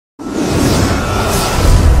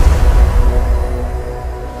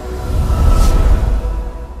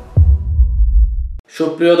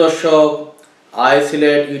সুপ্রিয় দর্শক, I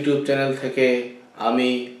Sylhet YouTube channel থেকে আমি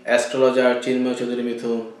অ্যাস্ট্রোলজার চিন্ময় চৌধুরী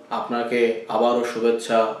মিথুন আপনাকে আবারও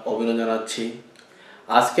শুভেচ্ছা অভিনন্দন জানাচ্ছি।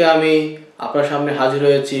 আজকে আমি আপনার সামনে হাজির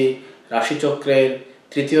হয়েছি রাশিচক্রের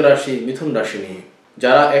তৃতীয় রাশি মিথুন রাশি নিয়ে।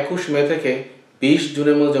 যারা 21 মে থেকে 20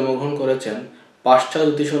 জুনের মধ্যে জন্মগ্রহণ করেছেন, পাশ্চাত্য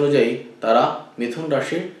জ্যোতিষ অনুযায়ী তারা মিথুন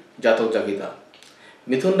রাশির জাতক জাতিকা।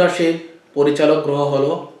 মিথুন রাশির পরিচালক গ্রহ হল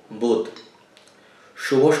বুধ।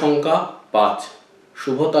 শুভ সংখ্যা 5,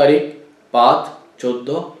 শুভ তারিখ 5,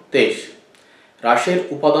 14, 23। রাশির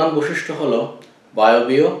উপাদান বৈশিষ্ট্য হল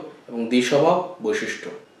বায়বীয় এবং দ্বিস্বভাব বৈশিষ্ট্য।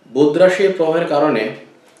 বুধ রাশির প্রভাবের কারণে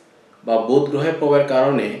বা বুধ গ্রহের প্রভাবের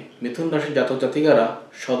কারণে মিথুন রাশির জাতক জাতিকারা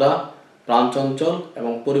সদা প্রাণচঞ্চল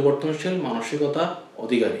এবং পরিবর্তনশীল মানসিকতার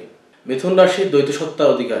অধিকারী। মিথুন রাশির দ্বৈত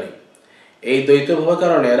সত্তার অধিকারী। এই দ্বৈত ভাবের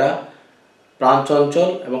কারণে এরা প্রাণচঞ্চল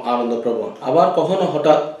এবং আনন্দপ্রবণ, আবার কখনো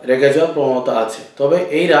হঠাৎ রেগে যাওয়ার প্রবণতা আছে। তবে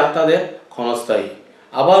এই রাগ তাদের ক্ষণস্থায়ী,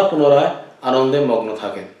 আবার পুনরায় আনন্দে মগ্ন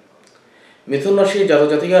থাকেন। মিথুন রাশির জাতক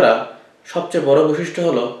জাতিকারা সবচেয়ে বড় বৈশিষ্ট্য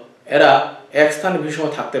হলো এরা এক স্থানে বেশি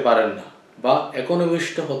সময় থাকতে পারেন না বা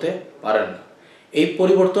একনিষ্ঠ হতে পারেন না। এই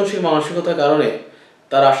পরিবর্তনশীল মানসিকতার কারণে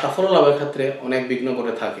তারা সাফল্য লাভের ক্ষেত্রে অনেক বিঘ্ন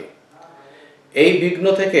করে থাকে। এই বিঘ্ন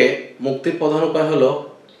থেকে মুক্তির প্রধান উপায় হলো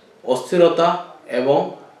অস্থিরতা এবং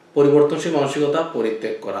পরিবর্তনশীল মানসিকতা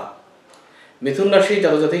পরিত্যাগ করা। মিথুন রাশির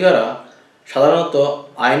জাতক জাতিকারা সাধারণত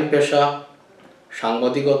আইন পেশা,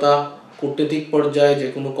 সাংবাদিকতা, কূটনৈতিক পর্যায়ে যে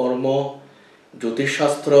কোনো কর্ম,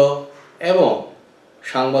 জ্যোতিষশাস্ত্র এবং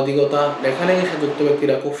সাংবাদিকতা, লেখালেখির সাথে যুক্ত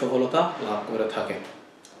ব্যক্তিরা খুব সফলতা লাভ করে থাকেন।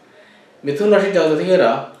 মিথুন রাশির জাতক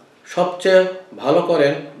জাতিকারা সবচেয়ে ভালো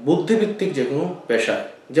করেন বুদ্ধিভিত্তিক যে কোনো পেশায়,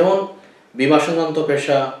 যেমন বীমা সংক্রান্ত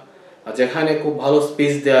পেশা, যেখানে খুব ভালো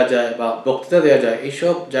স্পিচ দেওয়া যায় বা বক্তৃতা দেওয়া যায়,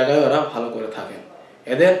 এইসব জায়গায় ওরা ভালো করে থাকেন।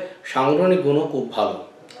 এদের সাংগঠনিক গুণও খুব ভালো।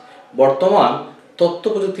 বর্তমান তথ্য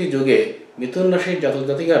প্রযুক্তির যুগে মিথুন রাশির জাতক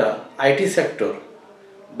জাতিকারা আইটি সেক্টর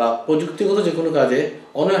বা প্রযুক্তিগত যে কোনো কাজে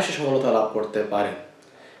অনায়াসে সফলতা লাভ করতে পারেন।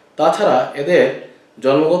 তাছাড়া এদের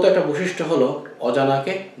জন্মগত একটা বৈশিষ্ট্য হলো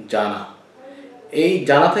অজানাকে জানা। এই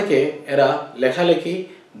জানা থেকে এরা লেখালেখি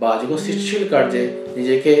বা যে কোনো সৃষ্টিশীল কার্যে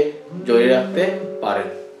নিজেকে জড়িয়ে রাখতে পারেন।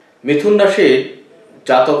 মিথুন রাশির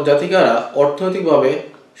জাতক জাতিকারা অর্থনৈতিকভাবে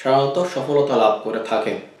সাধারণত সফলতা লাভ করে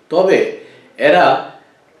থাকেন। তবে এরা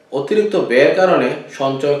অতিরিক্ত ব্যয়ের কারণে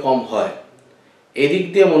সঞ্চয় কম হয়। এদিক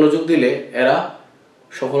দিয়ে মনোযোগ দিলে এরা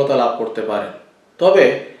সফলতা লাভ করতে পারেন। তবে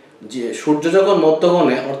যে সূর্য যখন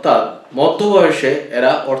মধ্যগণে অর্থাৎ মধ্য বয়সে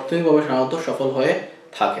এরা অর্থনৈতিকভাবে সাধারণত সফল হয়ে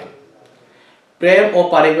থাকেন। প্রেম ও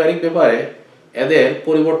পারিবারিক ব্যাপারে এদের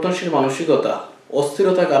পরিবর্তনশীল মানসিকতা,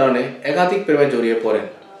 অস্থিরতার কারণে একাধিক প্রেমে জড়িয়ে পড়েন।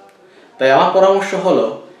 তাই আমার পরামর্শ হলো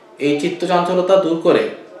এই চিত্তচাঞ্চলতা দূর করে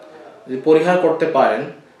যদি পরিহার করতে পারেন,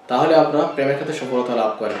 তাহলে আপনারা প্রেমের ক্ষেত্রে সফলতা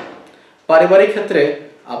লাভ করেন। পারিবারিক ক্ষেত্রে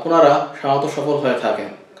আপনারা সাধারণত সফল হয়ে থাকেন,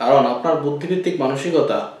 কারণ আপনার বুদ্ধিভিত্তিক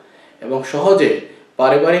মানসিকতা এবং সহজে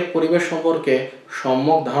পারিবারিক পরিবেশ সম্পর্কে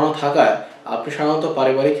সম্যক ধারণা থাকায় আপনি সাধারণত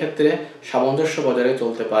পারিবারিক ক্ষেত্রে সামঞ্জস্য বজায়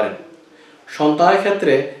চলতে পারেন। সন্তানের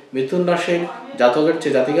ক্ষেত্রে মিথুন রাশির জাতকের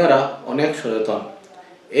চেয়ে জাতিকারা অনেক সচেতন।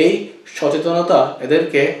 এই সচেতনতা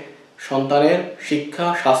এদেরকে সন্তানের শিক্ষা,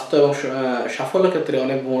 স্বাস্থ্য এবং সাফল্যের ক্ষেত্রে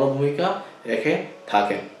অনেক বড় ভূমিকা রেখে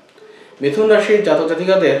থাকেন। মিথুন রাশির জাতক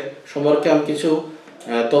জাতিকাদের সম্পর্কে আমি কিছু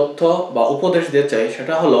তথ্য বা উপদেশ দিতে চাই।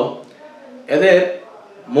 সেটা হলো এদের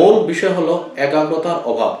মূল বিষয় হলো একাগ্রতার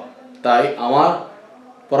অভাব। তাই আমার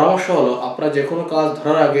পরামর্শ হলো আপনারা যে কোনো কাজ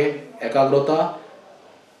ধরার আগে একাগ্রতা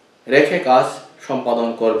রেখে কাজ সম্পাদন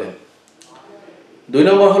করবেন। 2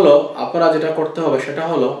 নম্বর হলো আপনারা যেটা করতে হবে সেটা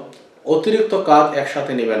হলো অতিরিক্ত কাজ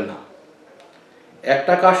একসাথে নেবেন না।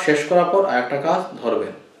 একটা কাজ শেষ করার পর আরেকটা কাজ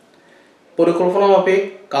ধরবেন। পরিকল্পনা মাফিক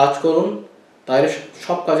কাজ করুন, তাহলে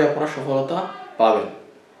সব কাজে আপনারা সফলতা পাবেন।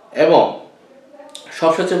 এবং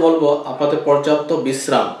সবশেষে বলবো আপনাদের পর্যাপ্ত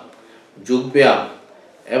বিশ্রাম, যোগব্যায়াম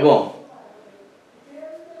এবং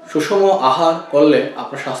সুষম আহার করলে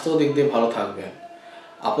আপনার স্বাস্থ্য দিক দিয়ে ভালো থাকবেন।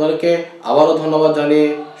 আপনাদেরকে আবারও ধন্যবাদ জানিয়ে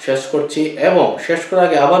শেষ করছি এবং শেষ করার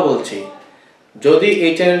আগে আবার বলছি, যদি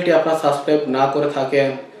এই চ্যানেলটি আপনারা সাবস্ক্রাইব না করে থাকেন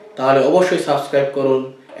তাহলে অবশ্যই সাবস্ক্রাইব করুন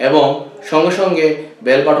এবং সঙ্গে সঙ্গে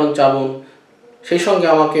বেল বাটন চাপুন। সেই সঙ্গে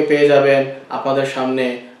আমাকে পেয়ে যাবেন আপনাদের সামনে।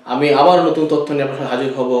 আমি আবার নতুন তথ্য নিয়ে আপনার সাথে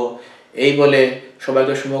হাজির হব। এই বলে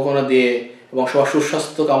সবাইকে শুভকামনা দিয়ে এবং সবার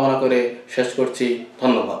সুস্বাস্থ্য কামনা করে শেষ করছি।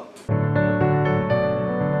 ধন্যবাদ।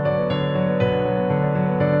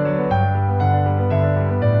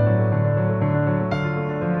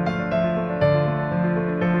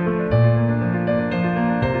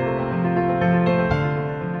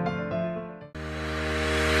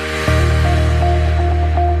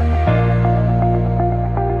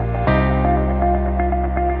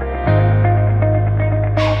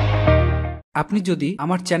 আপনি যদি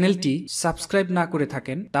আমার চ্যানেলটি সাবস্ক্রাইব না করে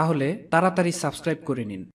থাকেন তাহলে তাড়াতাড়ি সাবস্ক্রাইব করে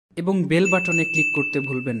নিন এবং বেল বাটনে ক্লিক করতে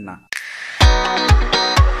ভুলবেন না।